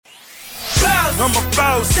I'm a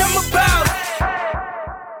boss. I'm a boss.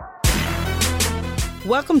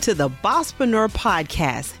 Welcome to the Bosspreneur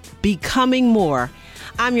Podcast, Becoming More.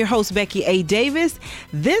 I'm your host, Becky A. Davis.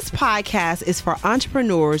 This podcast is for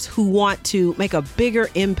entrepreneurs who want to make a bigger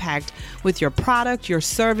impact with your product, your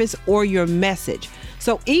service, or your message.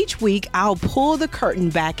 So each week, I'll pull the curtain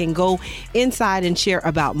back and go inside and share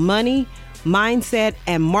about money, mindset,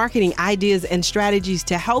 and marketing ideas and strategies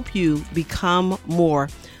to help you become more.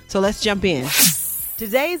 So let's jump in.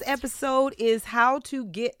 Today's episode is how to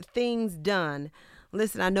get things done.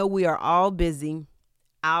 Listen, I know we are all busy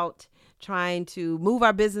out trying to move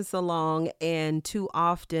our business along, and too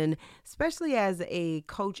often, especially as a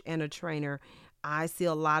coach and a trainer, I see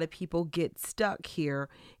a lot of people get stuck here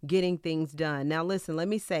getting things done. Now, listen, let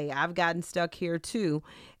me say, I've gotten stuck here too,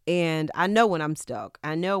 and I know when I'm stuck.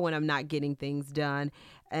 I know when I'm not getting things done.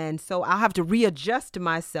 And so I'll have to readjust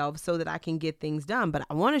myself so that I can get things done. But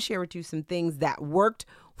I want to share with you some things that worked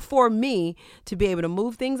for me to be able to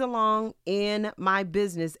move things along in my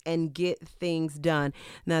business and get things done.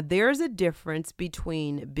 Now, there's a difference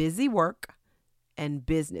between busy work and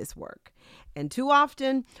business work. And too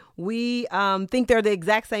often we think they're the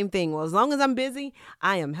exact same thing. Well, as long as I'm busy,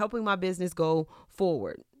 I am helping my business go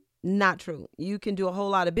forward. Not true. You can do a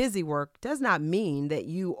whole lot of busy work. Does not mean that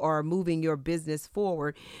you are moving your business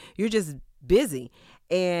forward. You're just busy.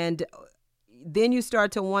 And then you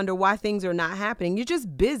start to wonder why things are not happening. You're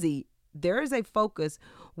just busy. There is a focus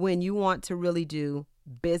when you want to really do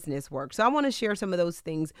business work. So I want to share some of those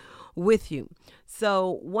things with you.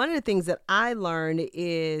 So one of the things that I learned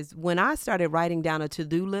is when I started writing down a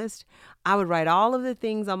to-do list, I would write all of the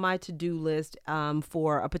things on my to-do list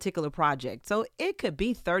for a particular project. So it could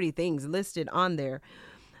be 30 things listed on there.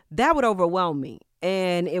 That would overwhelm me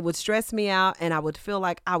and it would stress me out, and I would feel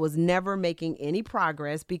like I was never making any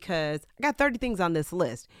progress because I got 30 things on this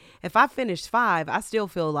list. If I finished 5, I still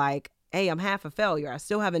feel like, hey, I'm half a failure. I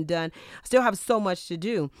still have so much to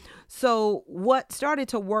do. So what started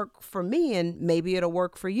to work for me, and maybe it'll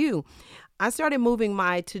work for you, I started moving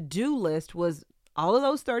my to-do list was all of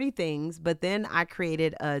those 30 things, but then I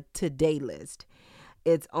created a today list.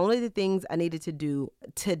 It's only the things I needed to do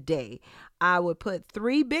today. I would put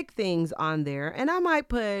 3 big things on there, and I might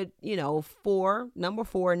put, number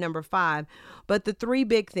 4, number 5, but the 3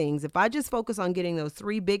 big things, if I just focus on getting those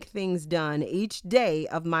 3 big things done each day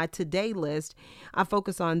of my today list, I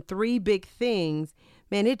focus on 3 big things,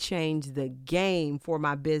 man, it changed the game for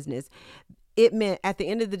my business. It meant at the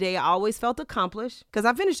end of the day, I always felt accomplished because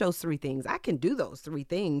I finished those 3 things. I can do those 3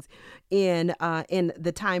 things in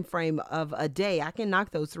the time frame of a day. I can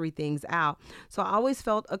knock those 3 things out. So I always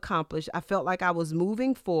felt accomplished. I felt like I was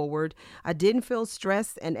moving forward. I didn't feel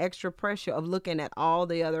stress and extra pressure of looking at all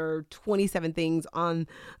the other 27 things on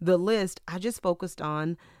the list. I just focused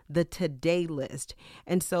on the today list.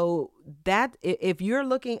 And so that if you're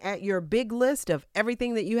looking at your big list of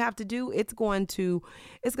everything that you have to do, it's going to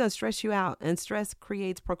stress you out, and stress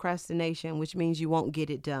creates procrastination, which means you won't get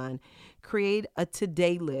it done. Create a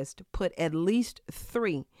today list, put at least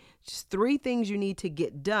 3 things you need to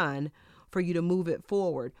get done for you to move it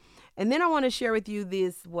forward. And then I want to share with you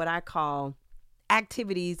this, what I call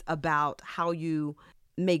activities about how you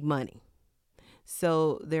make money.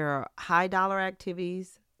 So there are high dollar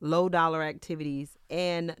activities, low dollar activities,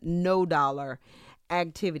 and no dollar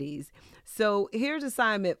activities. So here's an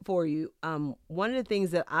assignment for you. One of the things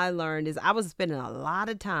that I learned is I was spending a lot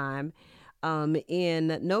of time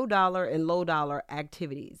in no dollar and low dollar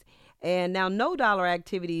activities. And now no dollar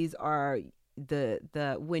activities are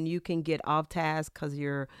the when you can get off task because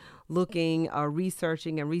you're looking or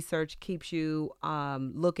researching, and research keeps you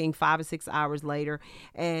looking 5 or 6 hours later,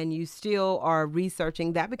 and you still are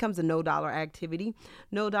researching. That becomes a no dollar activity.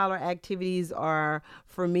 No dollar activities are,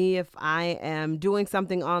 for me, if I am doing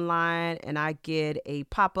something online and I get a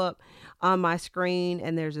pop-up on my screen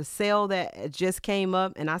and there's a sale that just came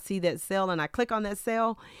up, and I see that sale and I click on that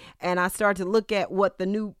sale and I start to look at what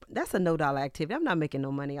that's a no dollar activity. I'm not making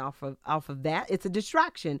no money off of that. It's a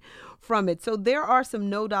distraction from it. So there are some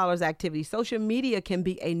no dollars activities. Social media can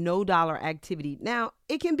be a no dollar activity. Now,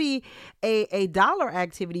 it can be a dollar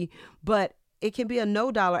activity, but it can be a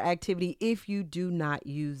no dollar activity if you do not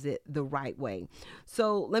use it the right way.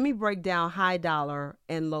 So let me break down high dollar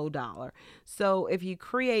and low dollar. So if you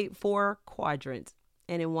create 4 quadrants,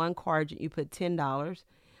 and in one quadrant you put $10,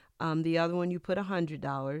 the other one you put $100,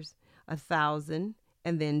 $1,000,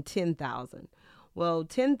 and then $10,000. Well,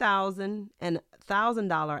 $10,000 and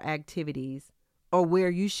 $1,000 activities are where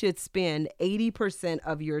you should spend 80%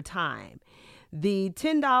 of your time. The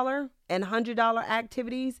 $10 and $100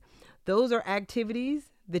 activities, those are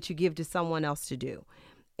activities that you give to someone else to do.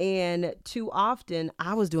 And too often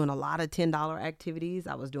I was doing a lot of $10 activities.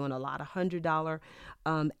 I was doing a lot of $100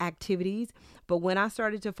 activities. But when I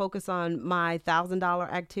started to focus on my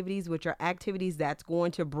 $1,000 activities, which are activities that's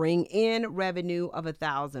going to bring in revenue of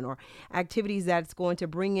 $1,000 or activities that's going to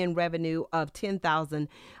bring in revenue of $10,000,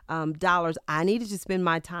 I needed to spend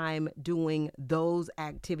my time doing those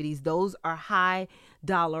activities. Those are high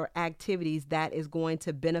dollar activities that is going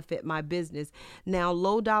to benefit my business. Now,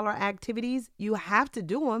 low dollar activities, you have to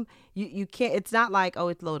do them. You can't, it's not like, oh,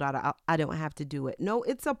 it's low dollar, I don't have to do it. No,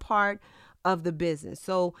 it's a part of the business.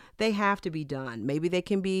 So they have to be done. Maybe they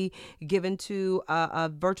can be given to a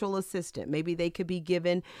virtual assistant. Maybe they could be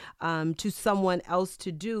given to someone else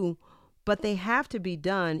to do, but they have to be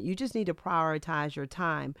done. You just need to prioritize your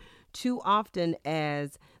time. Too often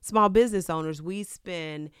as small business owners, we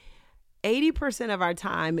spend 80% of our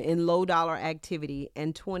time in low dollar activity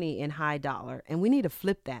and 20 in high dollar. And we need to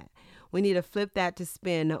flip that. We need to flip that to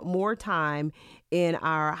spend more time in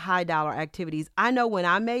our high dollar activities. I know when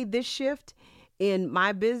I made this shift in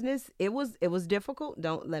my business, it was difficult.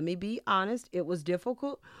 Let me be honest. It was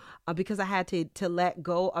difficult because I had to let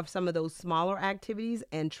go of some of those smaller activities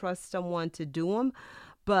and trust someone to do them.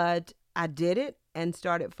 But I did it and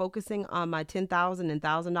started focusing on my $10,000 and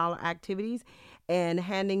 $1,000 activities and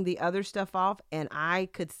handing the other stuff off. And I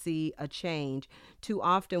could see a change. Too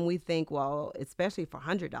often we think, well, especially for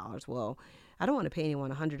 $100, well, I don't want to pay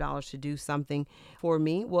anyone $100 to do something for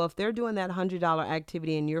me. Well, if they're doing that $100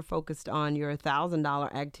 activity and you're focused on your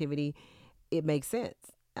 $1,000 activity, it makes sense.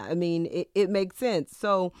 I mean, it makes sense.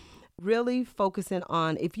 So really focusing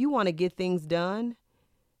on, if you want to get things done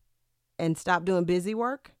and stop doing busy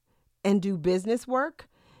work and do business work,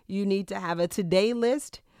 you need to have a today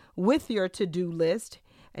list with your to-do list.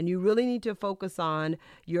 And you really need to focus on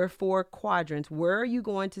your 4 quadrants. Where are you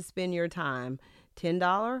going to spend your time? $10,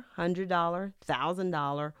 $100,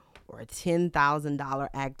 $1,000, or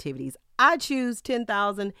 $10,000 activities. I choose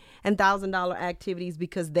 $10,000 and $1,000 activities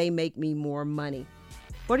because they make me more money.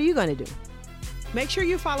 What are you going to do? Make sure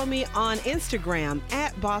you follow me on Instagram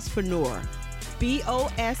at Bosspreneur,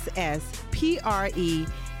 BOSSPRENEUR,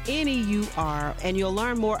 and you'll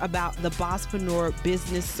learn more about the Bosspreneur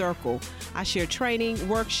Business Circle. I share training,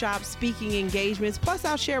 workshops, speaking engagements, plus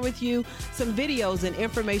I'll share with you some videos and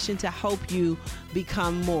information to help you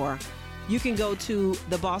become more. You can go to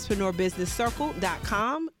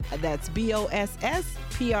thebosspreneur.businesscircle.com. That's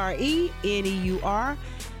BOSSPRENEUR,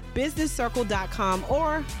 businesscircle.com,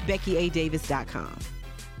 or BeckyADavis.com.